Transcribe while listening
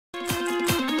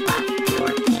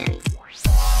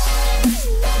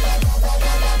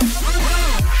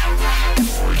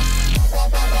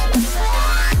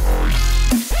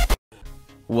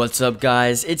What's up,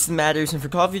 guys? It's Matterz, and for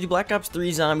Call of Duty Black Ops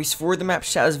 3 Zombies for the map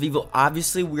Shadows of Evil,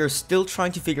 obviously we are still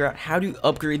trying to figure out how to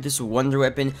upgrade this wonder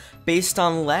weapon. Based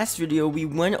on last video, we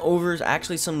went over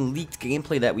actually some leaked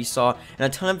gameplay that we saw and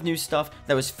a ton of new stuff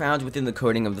that was found within the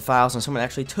coding of the files, and someone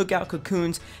actually took out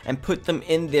cocoons and put them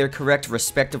in their correct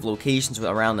respective locations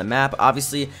around the map.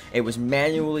 Obviously, it was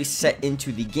manually set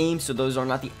into the game, so those are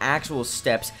not the actual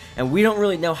steps, and we don't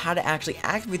really know how to actually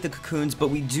activate the cocoons, but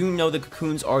we do know the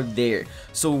cocoons are there.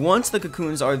 So once the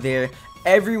cocoons are there,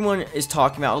 everyone is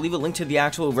talking about. I'll leave a link to the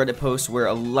actual Reddit post where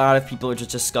a lot of people are just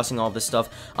discussing all this stuff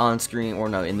on screen, or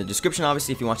no, in the description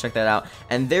obviously if you want to check that out.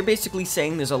 And they're basically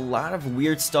saying there's a lot of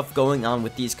weird stuff going on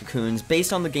with these cocoons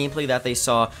based on the gameplay that they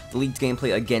saw. The leaked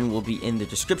gameplay again will be in the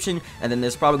description, and then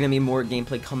there's probably going to be more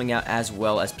gameplay coming out as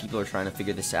well as people are trying to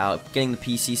figure this out, getting the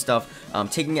PC stuff,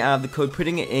 taking it out of the code,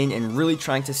 putting it in, and really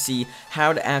trying to see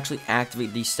how to actually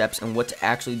activate these steps and what to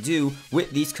actually do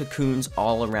with these cocoons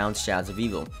all around Shadows of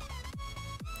Evil.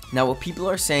 Now, what people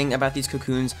are saying about these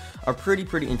cocoons are pretty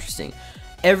interesting.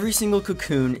 Every single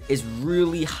cocoon is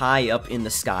really high up in the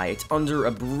sky. It's under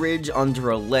a bridge,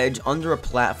 under a ledge, under a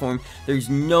platform. There's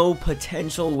no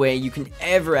potential way you can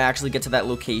ever actually get to that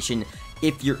location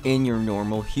if you're in your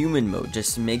normal human mode.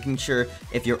 Just making sure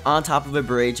if you're on top of a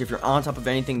bridge, if you're on top of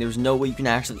anything, there's no way you can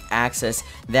actually access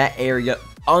that area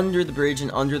under the bridge and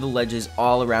under the ledges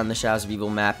all around the Shadows of Evil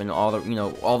map, and all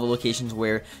the, all the locations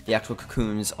where the actual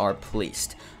cocoons are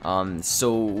placed.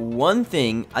 So one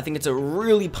thing, I think it's a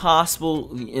really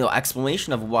possible,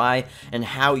 explanation of why and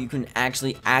how you can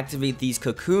actually activate these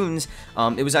cocoons.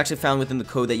 It was actually found within the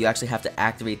code that you actually have to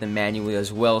activate them manually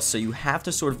as well, so you have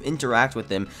to sort of interact with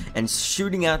them, and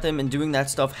shooting at them and doing that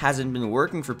stuff hasn't been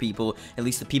working for people, at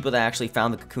least the people that actually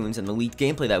found the cocoons in the leaked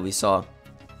gameplay that we saw.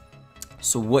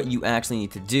 So what you actually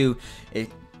need to do is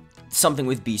something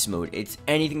with beast mode. It's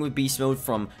anything with beast mode,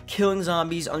 from killing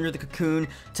zombies under the cocoon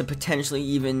to potentially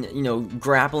even,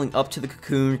 grappling up to the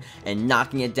cocoon and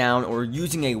knocking it down, or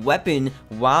using a weapon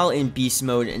while in beast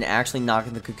mode and actually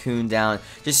knocking the cocoon down.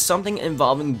 Just something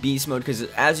involving beast mode, because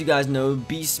as you guys know,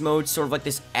 beast mode is sort of like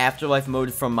this afterlife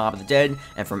mode from Mob of the Dead,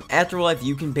 and from afterlife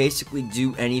you can basically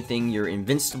do anything. You're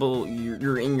invincible,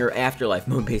 you're in your afterlife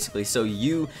mode basically, so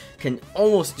you can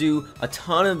almost do a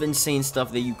ton of insane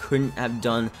stuff that you couldn't have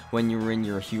done when you were in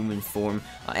your human form.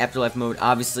 Afterlife mode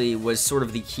obviously was sort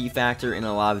of the key factor in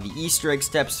a lot of the Easter egg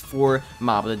steps for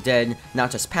Mob of the Dead,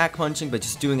 not just pack punching, but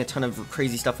just doing a ton of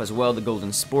crazy stuff as well. The golden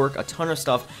spork, a ton of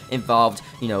stuff involved,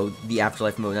 the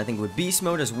afterlife mode. And I think with beast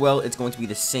mode as well, it's going to be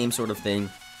the same sort of thing.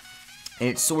 And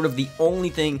it's sort of the only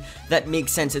thing that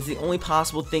makes sense. It's the only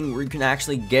possible thing where you can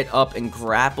actually get up and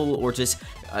grapple, or just,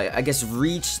 I guess,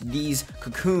 reach these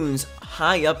cocoons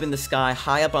high up in the sky,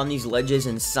 high up on these ledges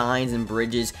and signs and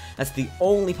bridges. That's the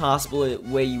only possible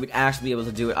way you would actually be able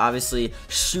to do it. Obviously,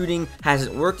 shooting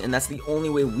hasn't worked, and that's the only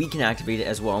way we can activate it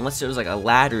as well, unless there's like a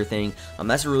ladder thing.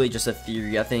 That's really just a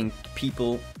theory. I think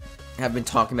people have been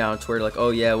talking about on Twitter, like,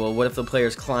 oh yeah, well, what if the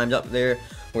players climbed up there?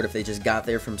 What if they just got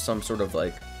there from some sort of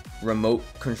like remote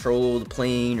controlled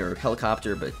plane or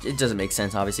helicopter? But it doesn't make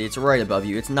sense. Obviously, it's right above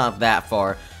you, it's not that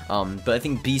far. But I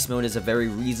think beast mode is a very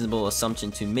reasonable assumption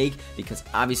to make, because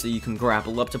obviously you can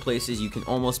grapple up to places, you can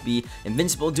almost be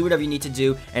invincible, do whatever you need to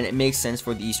do, and it makes sense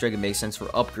for the Easter egg, it makes sense for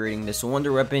upgrading this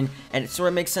wonder weapon, and it sort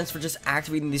of makes sense for just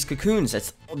activating these cocoons.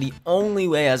 That's the only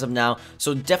way as of now,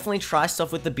 so definitely try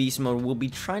stuff with the beast mode. We'll be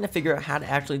trying to figure out how to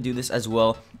actually do this as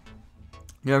well.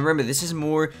 Now remember, this is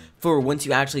more for once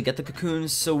you actually get the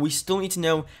cocoons, so we still need to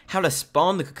know how to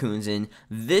spawn the cocoons in.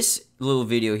 This little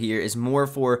video here is more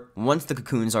for once the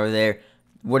cocoons are there,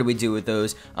 what do we do with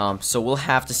those? So we'll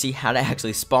have to see how to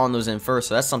actually spawn those in first,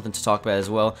 so that's something to talk about as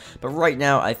well. But right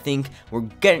now, I think we're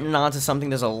getting on to something.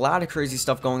 There's a lot of crazy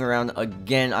stuff going around.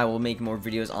 Again, I will make more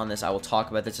videos on this. I will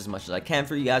talk about this as much as I can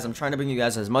for you guys. I'm trying to bring you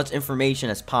guys as much information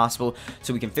as possible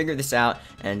so we can figure this out.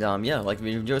 And yeah, like the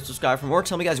video, subscribe for more.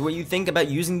 Tell me guys what you think about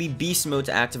using the beast mode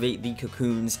to activate the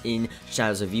cocoons in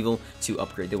Shadows of Evil to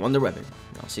upgrade the wonder weapon.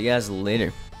 I'll see you guys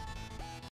later.